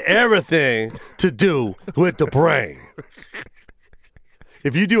has everything to do with the brain.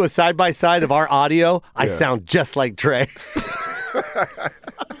 If you do a side-by-side of our audio, I sound just like Dre.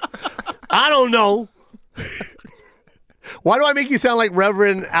 I don't know. Why do I make you sound like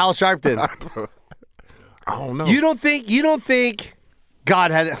Reverend Al Sharpton? I don't know. You don't think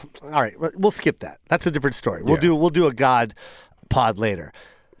God had? All right, we'll skip that. That's a different story. We'll do a God pod later.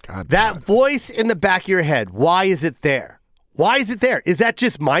 That voice in the back of your head. Why is it there? Why is it there? Is that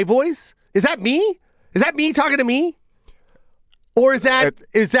just my voice? Is that me? Is that me talking to me? Or is that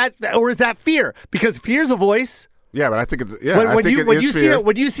fear? Because fear's a voice. Yeah, but I think it's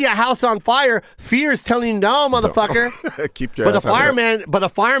When you see a house on fire, fear is telling you, no, motherfucker. Keep your but ass out of there. the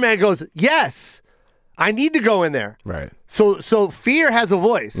fireman goes, yes, I need to go in there. Right. So fear has a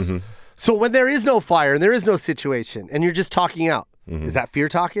voice. Mm-hmm. So when there is no fire and there is no situation and you're just talking out, is that fear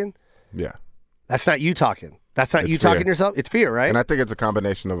talking? Yeah. That's not you talking. That's not It's you fear. talking to yourself. It's fear, right? And I think it's a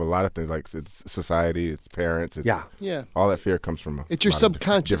combination of a lot of things. Like it's society, it's parents. It's, Yeah. all that fear comes from It's your lot of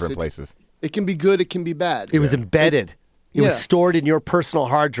subconscious. different It's- places. It can be good. It can be bad. It was embedded. It was stored in your personal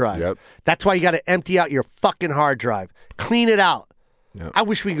hard drive. Yep. That's why you got to empty out your fucking hard drive. Clean it out. Yep. I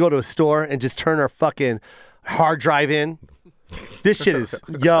wish we could go to a store and just turn our fucking hard drive in. This shit is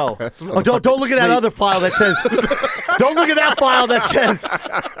don't look at that other file that says. Don't look at that file that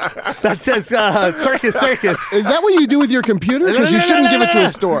says Circus Circus. Is that what you do with your computer? Because you shouldn't give it to a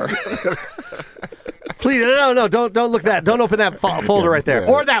store. Please, no, don't look that. Don't open that folder right there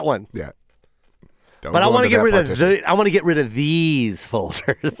or that one. Yeah. Don't But I go want to into get that rid partition. of I want to get rid of these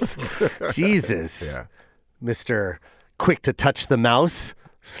folders. Jesus, Yeah. Mr. Quick to touch the mouse.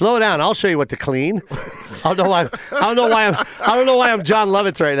 Slow down. I'll show you what to clean. I don't know why I'm John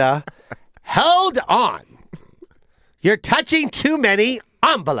Lovitz right now. Hold on. You're touching too many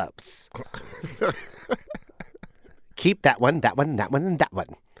envelopes. Keep that one, and that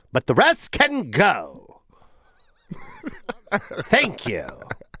one. But the rest can go. Thank you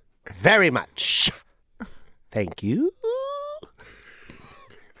very much. Thank you.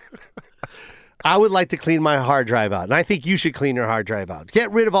 I would like to clean my hard drive out, and I think you should clean your hard drive out.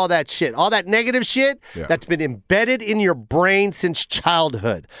 Get rid of all that shit, all that negative shit that's been embedded in your brain since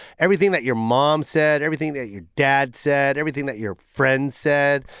childhood. Everything that your mom said, everything that your dad said, everything that your friends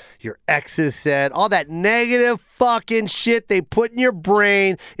said, your exes said, all that negative fucking shit they put in your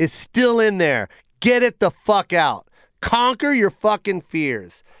brain is still in there. Get it the fuck out. Conquer your fucking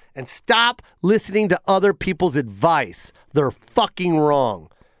fears and stop listening to other people's advice. They're fucking wrong.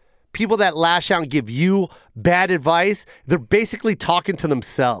 people that lash out and give you bad advice, they're basically talking to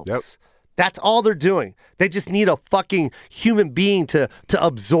themselves. Yep. That's all they're doing. They just need a fucking human being to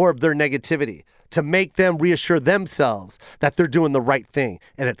absorb their negativity, to make them reassure themselves that they're doing the right thing.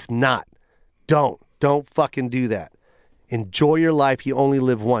 And it's not. Don't fucking do that. Enjoy your life. You only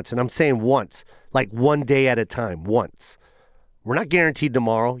live once. And I'm saying once, like one day at a time, once. We're not guaranteed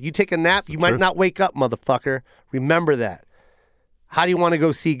tomorrow. You take a nap, you might not wake up, motherfucker. Remember that. How do you want to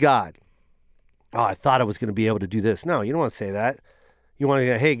go see God? Oh, I thought I was going to be able to do this. No, you don't want to say that. You want to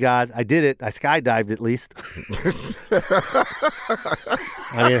go, hey, God, I did it. I skydived at least.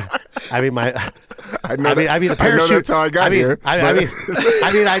 I mean, the parachute. I know that's how I got here. I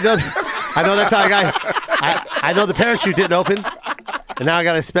know that's how I got. I know the parachute didn't open, and now I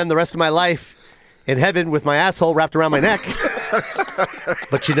got to spend the rest of my life in heaven with my asshole wrapped around my neck.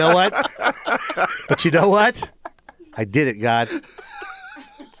 But you know what? I did it, God.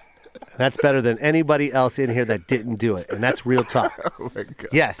 That's better than anybody else in here that didn't do it. And that's real talk. Oh, my God.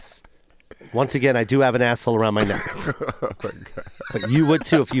 Yes. Once again, I do have an asshole around my neck. Oh, my God. But you would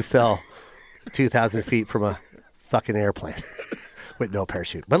too if you fell 2,000 feet from a fucking airplane with no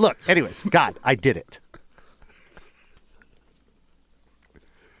parachute. But look, anyways, God, I did it.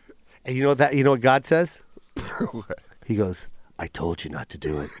 And you know what God says? He goes, I told you not to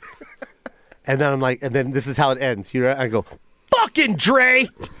do it. And then I'm like, and then this is how it ends. I go, fucking Dre.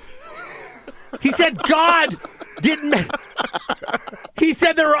 He said God didn't. He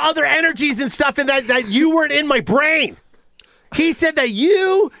said there were other energies and stuff in that you weren't in my brain. He said that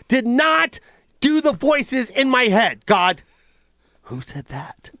you did not do the voices in my head. God, who said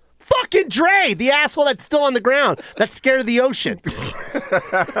that? Fucking Dre, the asshole that's still on the ground, that's scared of the ocean.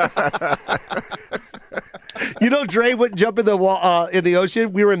 You know, Dre wouldn't jump in the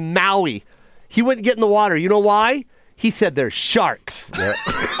ocean. We were in Maui. He wouldn't get in the water. You know why? He said there's sharks. Yeah.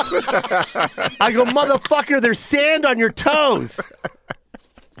 I go, motherfucker, there's sand on your toes.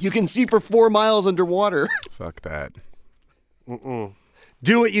 You can see for 4 miles underwater. Fuck that.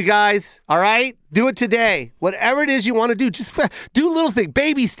 Do it, you guys. All right? Do it today. Whatever it is you want to do, just do a little thing.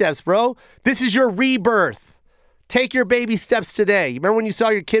 Baby steps, bro. This is your rebirth. Take your baby steps today. You remember when you saw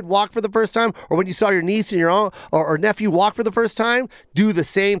your kid walk for the first time, or when you saw your niece and your own or nephew walk for the first time? Do the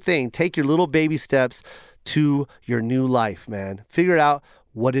same thing. Take your little baby steps to your new life, man. Figure out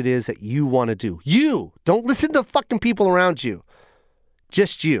what it is that you want to do. You. Don't listen to fucking people around you.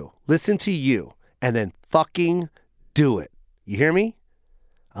 Just you. Listen to you. And then fucking do it. You hear me?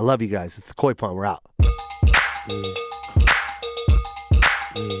 I love you guys. It's the Koi Pond. We're out.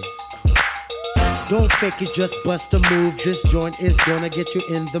 Don't fake it, just bust a move. This joint is gonna get you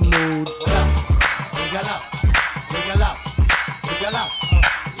in the mood.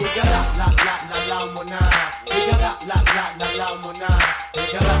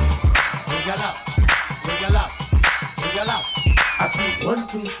 I see 1,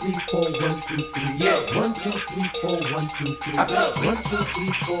 2, 3, 4, 1, 2, 3. Yeah. 1, 2, 3, 4, 1, 2, 3. I see 1, 2, 3,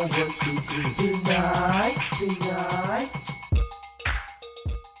 4, 1, 2, 3. Tonight.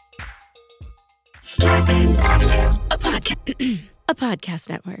 Starburns Audio, a podcast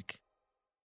network.